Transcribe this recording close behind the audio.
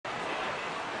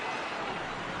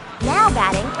Now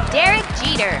batting, Derek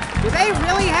Jeter. Do they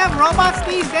really have robots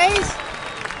these days?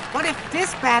 What if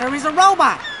this batter is a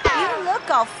robot? You look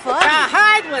all funny. The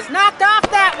hide was knocked off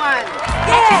that one.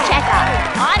 Catcher Chekhov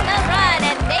on the run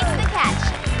and makes the catch.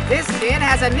 This kid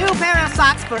has a new pair of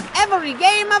socks for every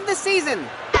game of the season.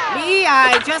 Me,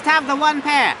 I just have the one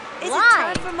pair. Is it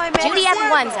time for my medicine? Judy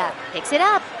Evanza picks it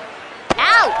up.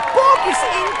 Out! Focus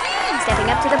indeed! Stepping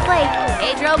up to the plate,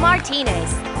 Pedro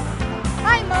Martinez.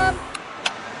 Hi, Mom.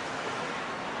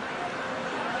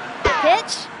 The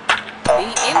pitch. The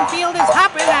infield is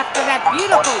hopping after that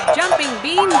beautiful jumping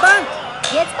bean bunt.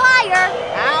 Gets fire.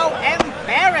 How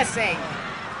embarrassing.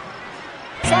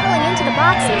 Settling into the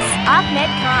boxes,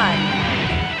 Ahmed Khan.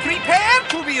 Prepare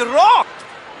to be rocked!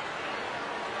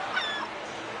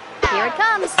 Here it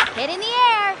comes, hit in the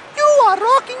air. You are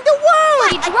rocking the world!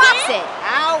 He drops it.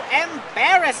 How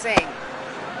embarrassing.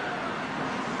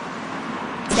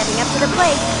 Stepping up to the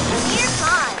plate, Amir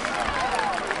Khan.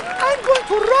 I'm going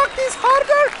to rock this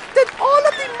harder than all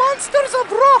of the monsters of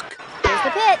rock! Here's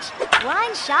the pitch.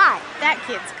 Line shot. That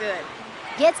kid's good.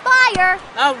 Gets fire.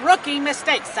 A rookie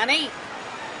mistake, Sonny.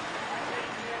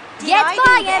 Gets do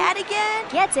by that him. again?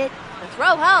 Gets it. The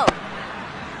throw home.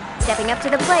 Stepping up to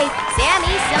the plate,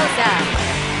 Sammy Sosa.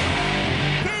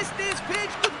 Kiss this pitch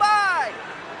goodbye!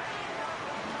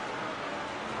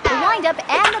 The windup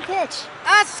and the pitch.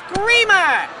 A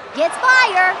screamer. Gets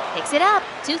fire. Picks it up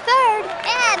to third.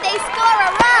 And they score a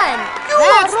run.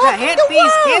 That's the hit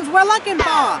these kids were looking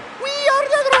for. We are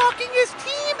the rockingest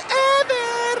team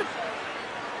ever!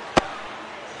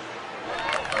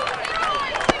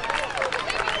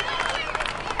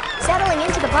 Settling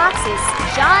into the boxes,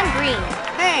 John Green.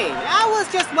 Hey, I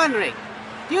was just wondering.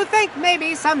 Do you think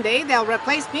maybe someday they'll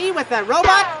replace me with a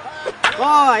robot?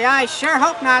 Boy, I sure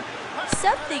hope not.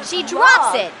 Something She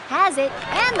drops it, has it,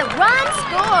 and the run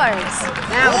scores.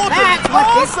 Now Oh, that's what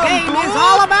this awesome, game is bro.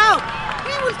 all about.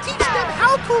 We will teach them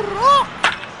how to rock!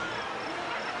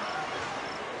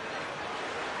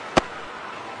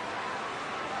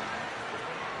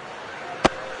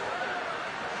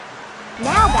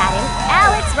 Now batting,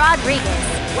 Alex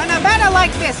Rodriguez. When a batter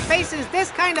like this faces this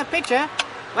kind of pitcher,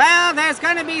 well, there's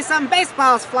going to be some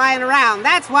baseballs flying around.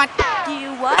 That's what. Do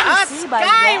you want A to see my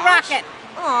rash? skyrocket.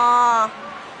 Aww.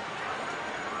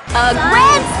 A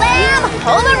grand slam,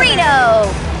 Polarino.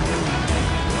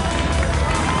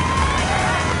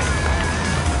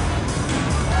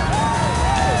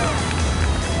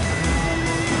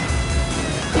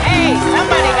 Hey,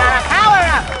 somebody got a power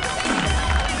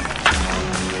up.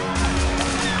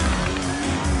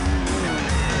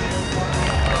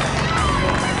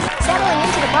 Settling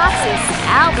into the boxes,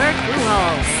 Albert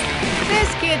Pujols. This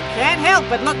kid can't help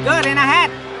but look good in a hat.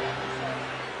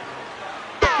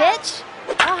 Pitch,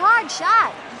 a hard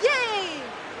shot. Yay!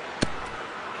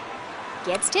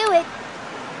 Gets to it.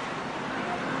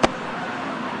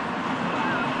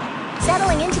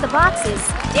 Settling into the boxes,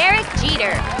 Derek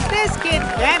Jeter. This kid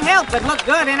can't help but look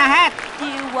good in a hat. Do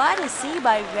you want to see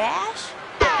my rash?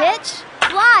 Pitch,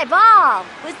 fly ball.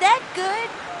 Was that good?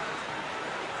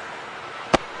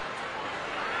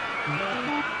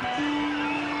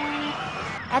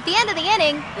 At the end of the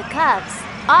inning, the Cubs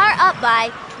are up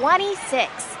by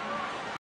 26.